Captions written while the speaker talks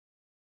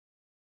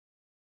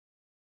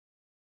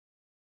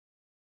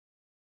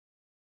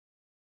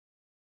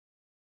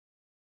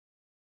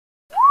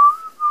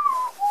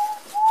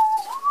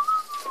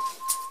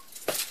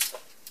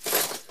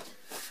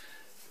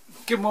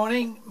Good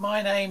morning,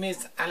 my name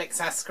is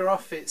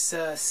Askaroff. It's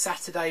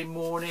Saturday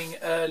morning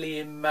early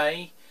in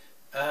May,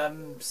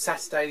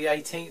 Saturday the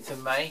 18th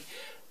of May.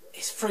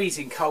 It's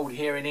freezing cold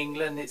here in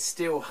England. It's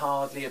still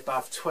hardly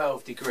above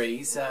 12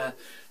 degrees.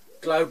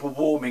 Global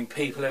warming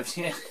people have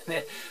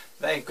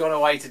they've gone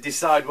away to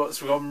decide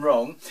what's gone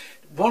wrong.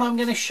 What I'm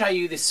going to show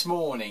you this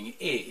morning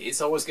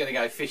is, I was going to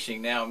go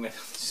fishing, now I'm going to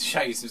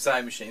show you some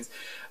sewing machines.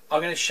 I'm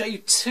going to show you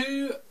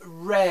two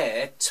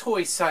rare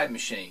toy sewing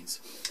machines.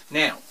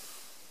 Now,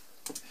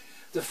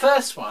 the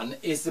first one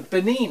is the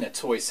Bernina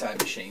toy sewing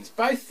machines.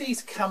 Both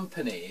these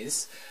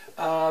companies,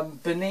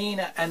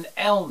 Bernina and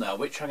Elna,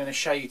 which I'm going to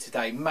show you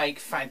today, make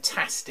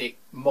fantastic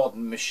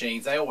modern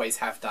machines. They always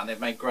have done. They've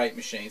made great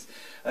machines.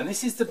 And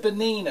this is the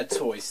Bernina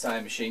toy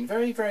sewing machine.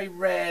 Very, very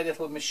rare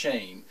little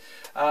machine.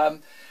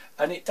 And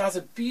it does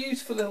a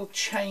beautiful little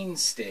chain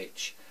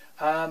stitch.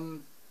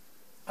 And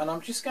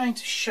I'm just going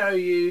to show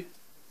you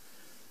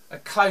a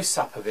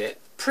close-up of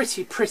it.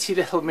 Pretty, pretty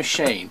little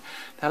machine.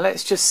 Now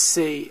let's just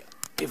see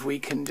if we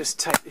can just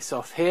take this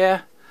off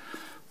here.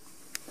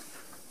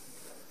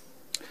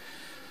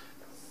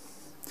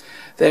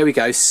 There we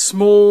go,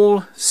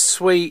 small,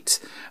 sweet,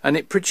 and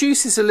it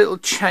produces a little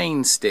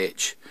chain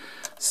stitch.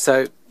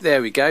 So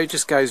there we go,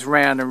 just goes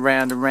round and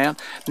round and round.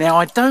 Now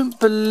I don't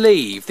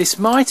believe, this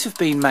might have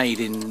been made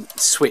in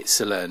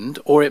Switzerland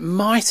or it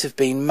might have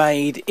been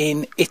made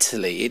in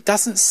Italy. It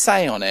doesn't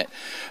say on it,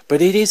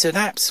 but it is an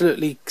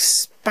absolutely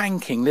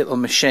spanking little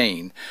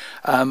machine,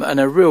 and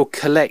a real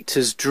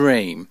collector's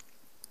dream.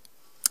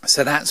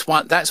 So that's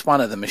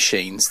one of the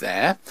machines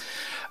there.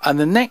 And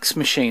the next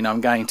machine I'm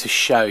going to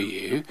show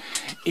you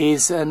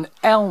is an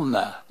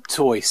Elna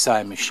toy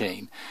sewing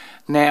machine.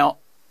 Now,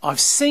 I've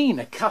seen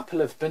a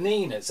couple of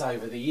Berninas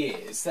over the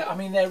years. I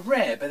mean, they're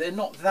rare, but they're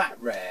not that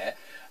rare.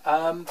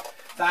 But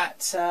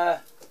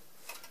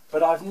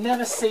I've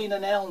never seen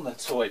an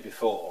Elna toy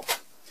before.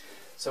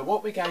 So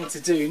what we're going to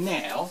do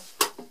now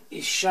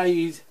is show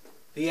you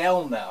the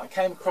Elna. I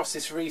came across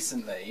this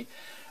recently.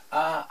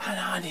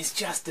 And it's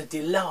just a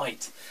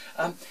delight.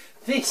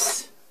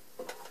 These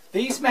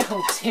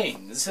metal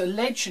tins, a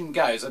legend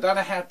goes, I don't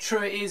know how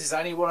true it is, it's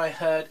only what I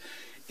heard,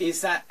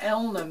 is that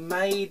Elna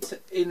made,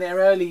 in their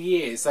early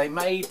years, they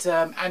made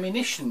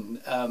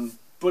ammunition,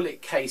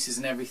 bullet cases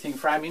and everything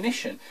for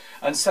ammunition.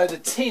 And so the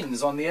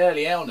tins on the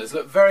early Elnas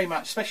look very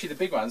much, especially the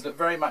big ones, look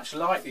very much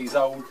like these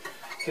old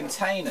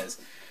containers.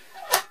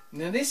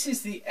 Now this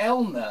is the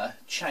Elna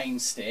chain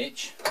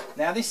stitch.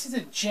 Now this is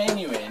a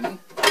genuine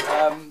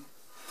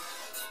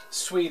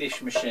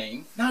Swedish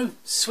machine. No,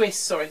 Swiss,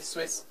 sorry,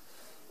 Swiss.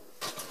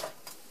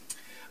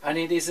 And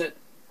it is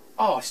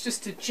it's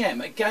just a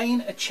gem.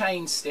 Again, a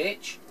chain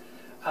stitch.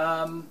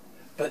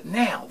 But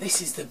now,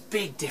 this is the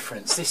big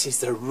difference. This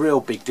is the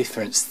real big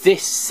difference.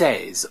 This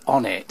says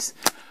on it,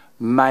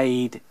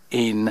 made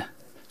in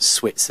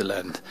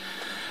Switzerland.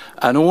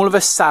 And all of a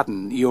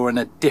sudden, you're in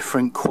a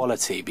different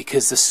quality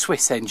because the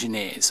Swiss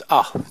engineers,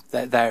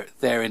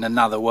 they're in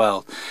another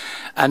world.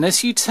 And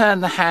as you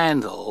turn the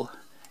handle,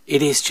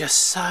 it is just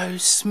so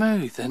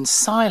smooth and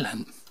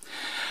silent.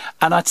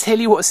 And I tell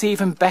you what's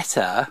even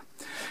better,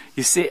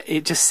 you see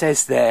it just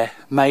says there,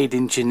 made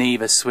in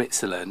Geneva,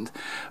 Switzerland.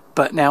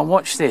 But now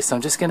watch this,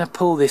 I'm just going to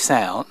pull this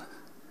out.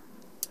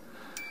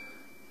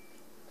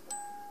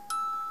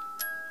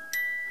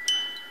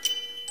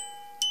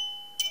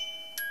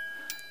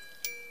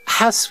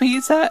 How sweet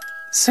is that?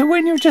 So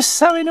when you're just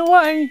sewing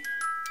away,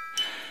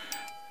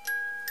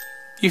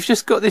 you've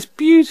just got this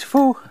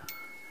beautiful...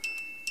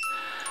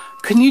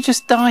 Can you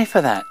just die for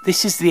that?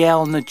 This is the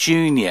Elna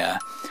Junior,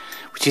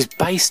 which is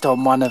based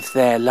on one of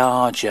their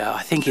larger,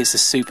 I think it's a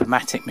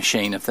Supermatic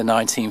machine of the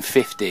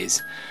 1950s.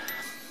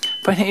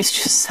 But it's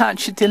just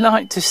such a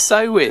delight to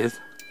sew with.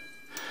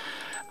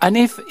 And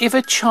if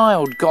a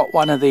child got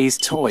one of these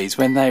toys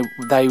when they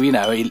you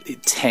know,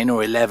 10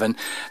 or 11,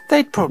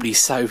 they'd probably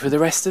sew for the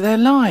rest of their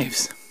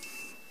lives.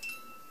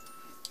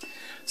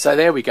 So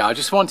there we go. I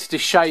just wanted to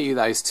show you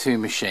those two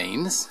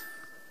machines.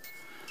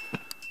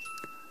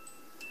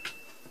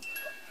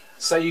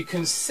 So you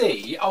can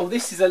see,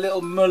 this is a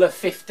little Muller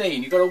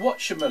 15. You've got to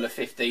watch your Muller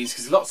 15s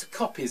because lots of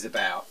copies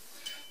about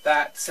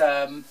that.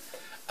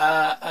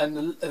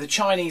 And the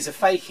Chinese are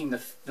faking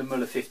the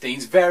Muller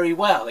 15s very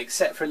well,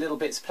 except for little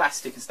bits of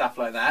plastic and stuff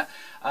like that.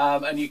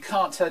 And you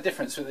can't tell the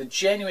difference with the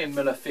genuine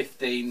Muller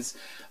 15s.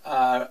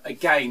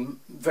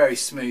 Again, very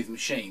smooth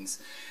machines.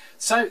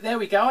 So there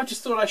we go. I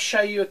just thought I'd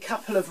show you a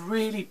couple of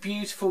really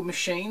beautiful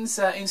machines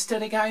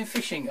instead of going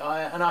fishing.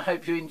 And I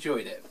hope you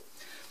enjoyed it.